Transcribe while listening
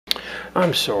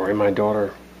I'm sorry, my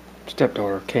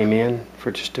stepdaughter came in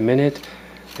for just a minute.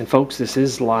 And folks, this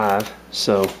is live,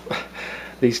 so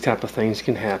these type of things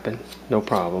can happen, no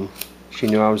problem. She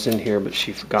knew I was in here, but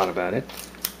she forgot about it,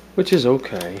 which is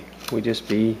okay. We just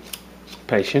be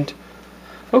patient.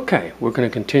 Okay, we're going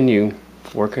to continue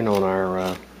working on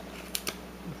our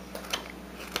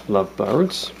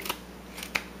lovebirds.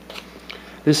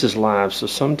 This is live, so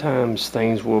sometimes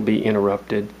things will be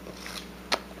interrupted.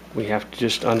 We have to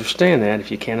just understand that.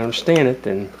 If you can't understand it,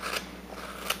 then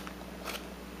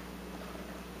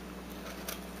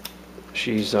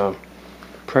she's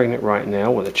pregnant right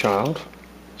now with a child,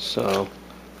 so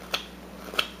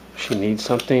she needs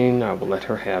something. I will let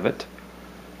her have it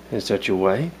in such a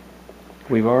way.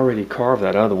 We've already carved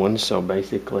that other one, so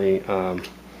basically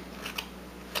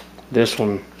this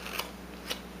one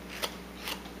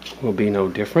will be no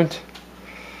different.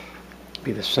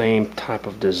 Be the same type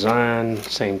of design,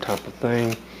 same type of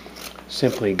thing.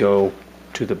 Simply go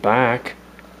to the back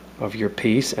of your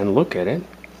piece and look at it.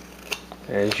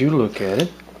 As you look at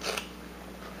it,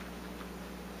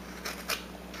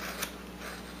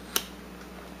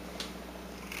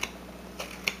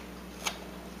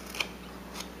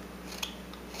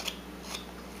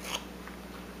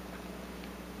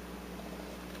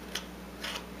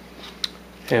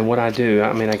 and what I do,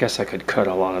 I mean, I guess I could cut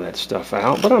a lot of that stuff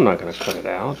out, but I'm not going to cut it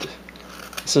out.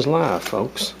 This is live,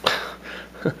 folks.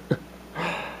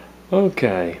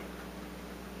 Okay.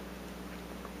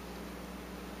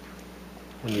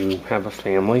 When you have a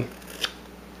family,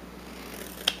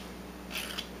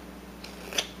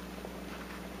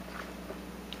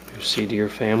 you see to your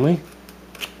family.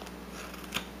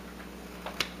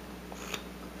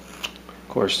 Of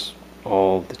course,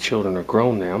 all the children are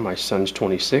grown now. My son's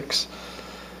 26.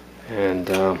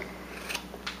 And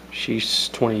she's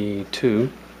 22,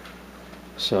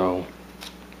 so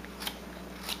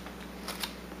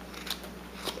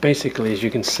basically, as you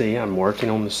can see, I'm working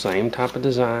on the same type of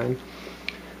design.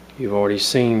 You've already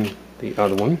seen the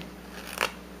other one,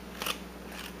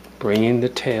 bringing the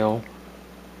tail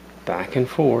back and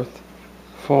forth,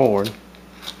 forward,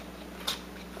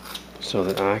 so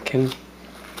that I can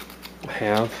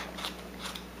have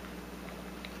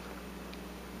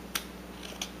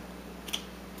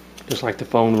just like the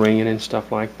phone ringing and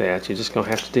stuff like that. You're just going to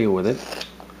have to deal with it.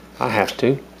 I have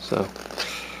to. So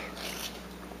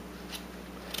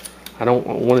I don't.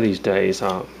 One of these days,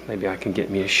 maybe I can get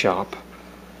me a shop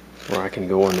where I can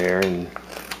go in there and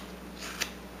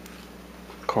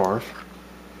carve.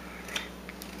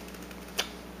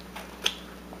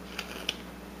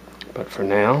 But for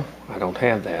now, I don't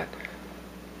have that,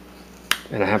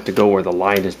 and I have to go where the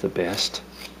light is the best.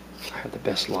 I have the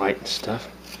best light and stuff.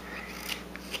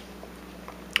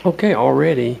 Okay,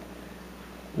 already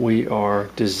we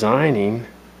are designing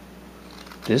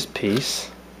this piece.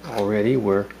 Already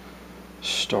we're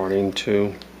starting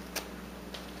to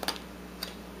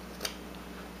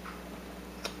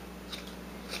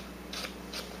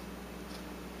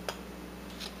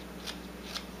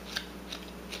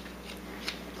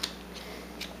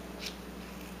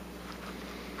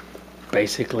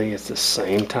basically it's the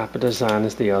same type of design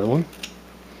as the other one.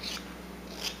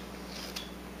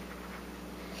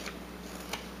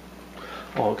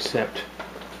 All except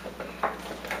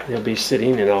they'll be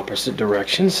sitting in opposite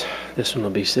directions. This one will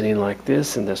be sitting like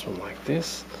this, and this one like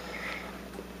this.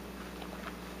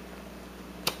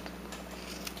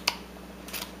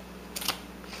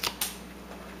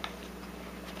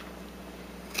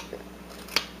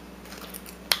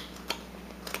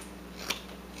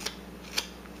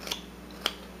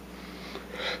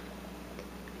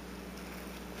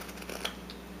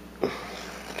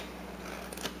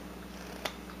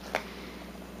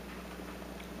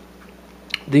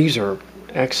 These are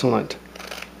excellent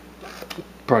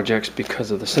projects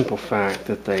because of the simple fact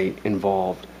that they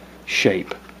involve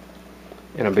shape.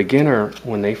 And a beginner,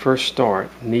 when they first start,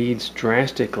 needs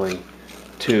drastically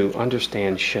to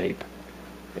understand shape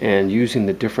and using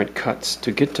the different cuts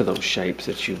to get to those shapes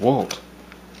that you want.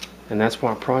 And that's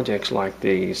why projects like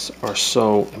these are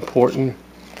so important,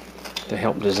 to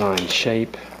help design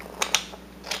shape.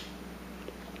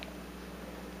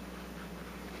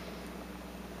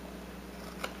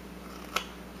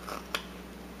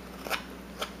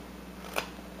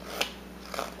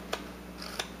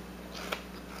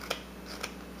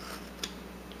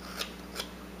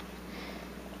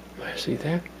 See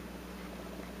that?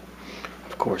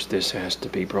 Of course, this has to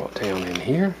be brought down in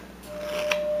here.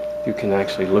 You can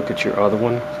actually look at your other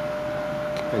one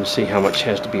and see how much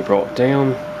has to be brought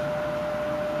down.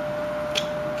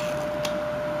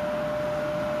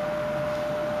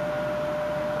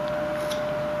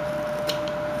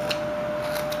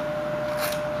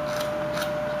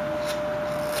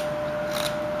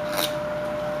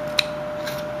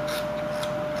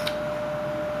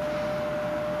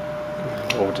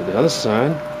 Go to the other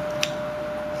side.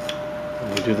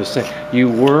 And you do the same. You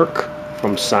work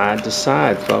from side to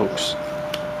side, folks.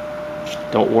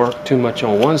 Don't work too much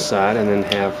on one side and then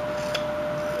have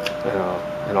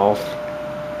an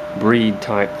off-breed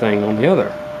type thing on the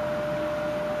other.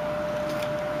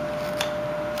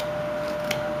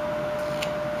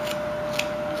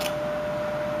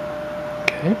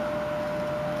 Okay.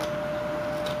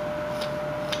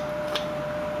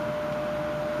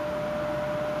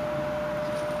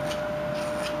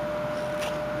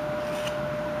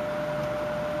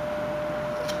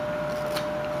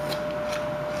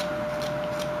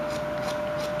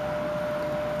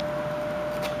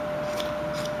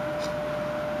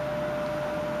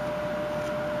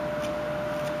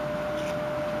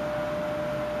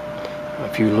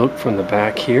 If you look from the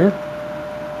back here,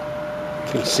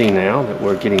 you can see now that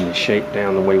we're getting the shape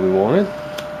down the way we wanted.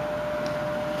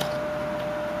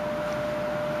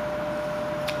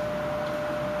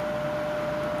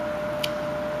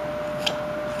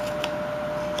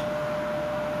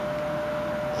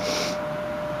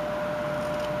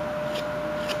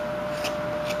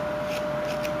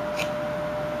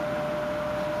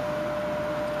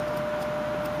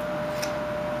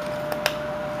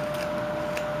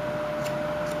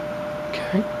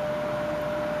 Okay.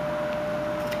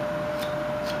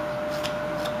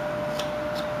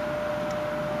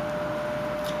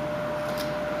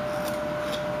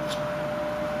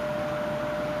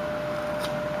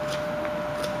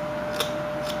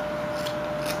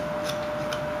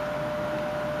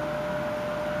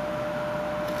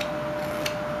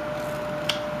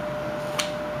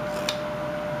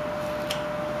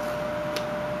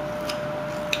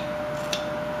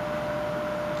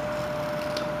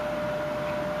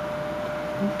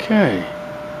 Okay,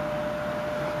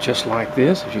 just like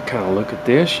this. If you kind of look at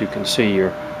this, you can see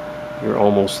you're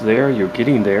almost there. You're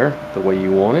getting there the way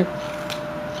you want it.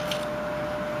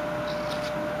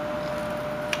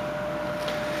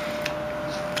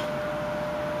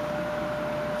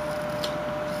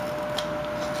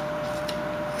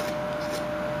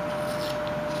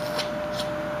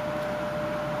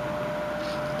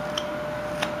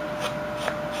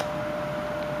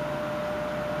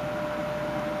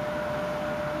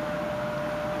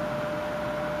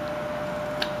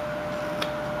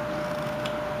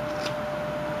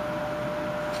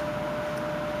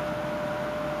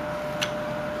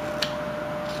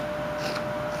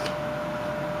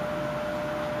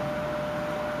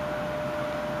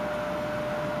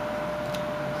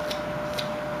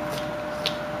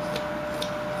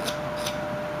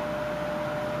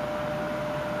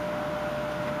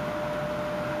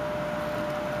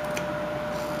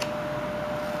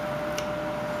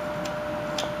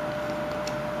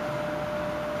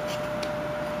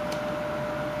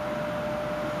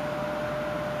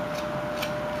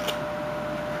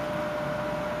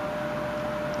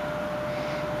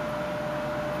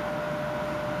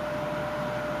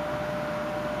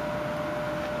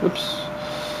 Oops.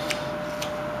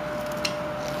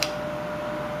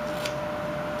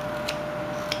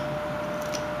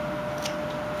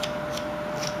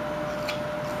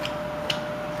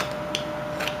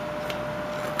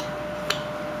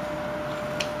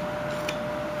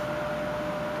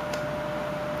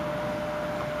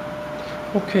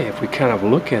 Okay, if we kind of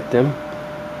look at them,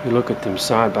 we look at them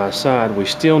side by side, we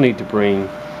still need to bring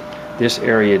this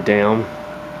area down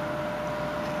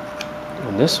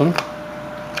on this one.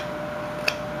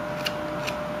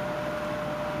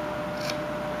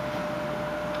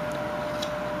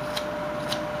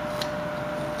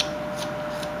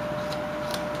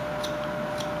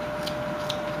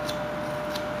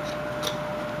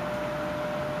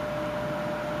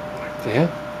 Like that.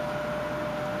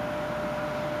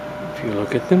 If you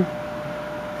look at them,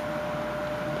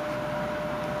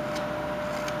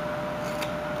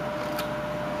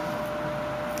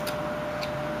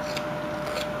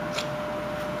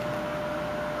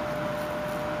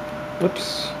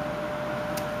 whoops.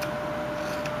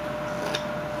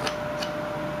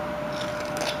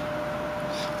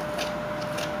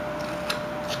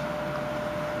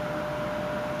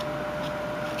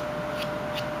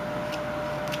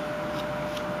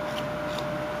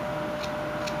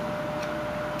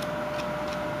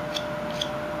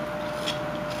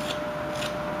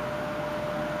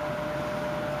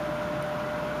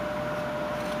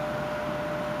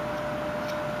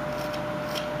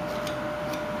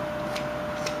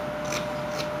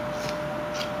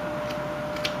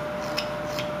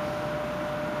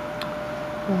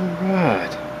 All right.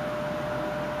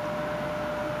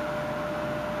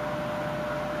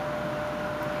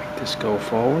 Make this go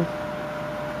forward.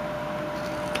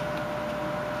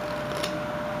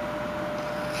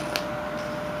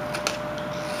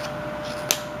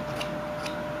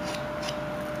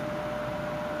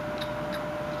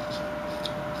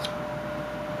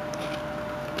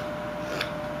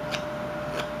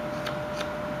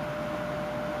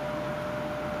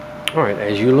 Alright,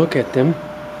 as you look at them,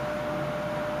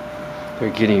 they're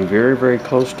getting very, very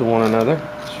close to one another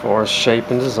as far as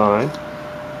shape and design.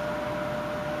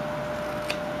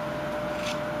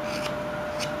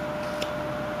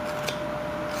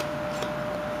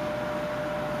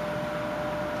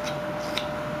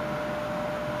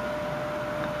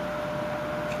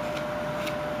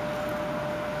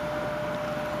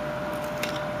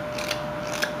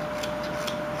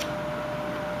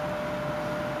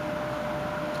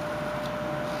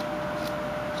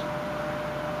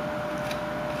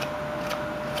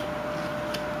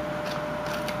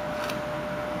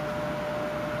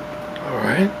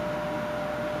 Alright,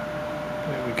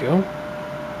 there we go.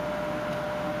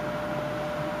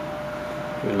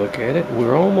 We look at it,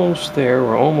 we're almost there,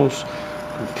 we're almost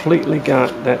completely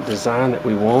got that design that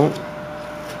we want.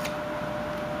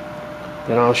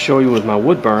 Then I'll show you with my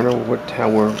wood burner how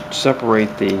we'll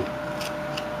separate the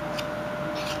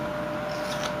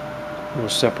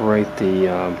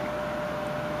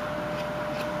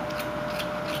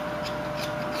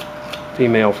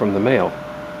female from the male,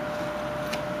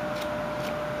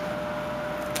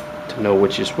 to know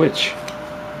which is which.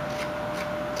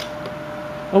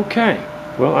 Okay,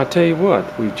 well, I tell you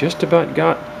what, we've just about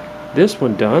got this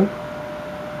one done.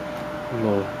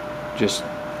 We'll just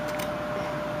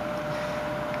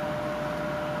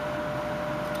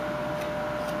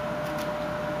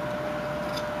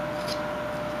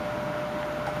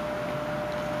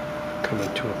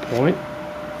coming to a point.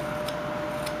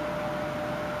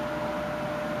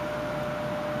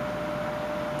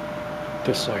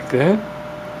 Just like that.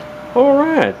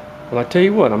 Alright, well, I tell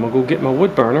you what, I'm going to go get my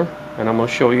wood burner and I'm going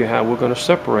to show you how we're going to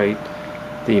separate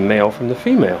the male from the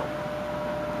female.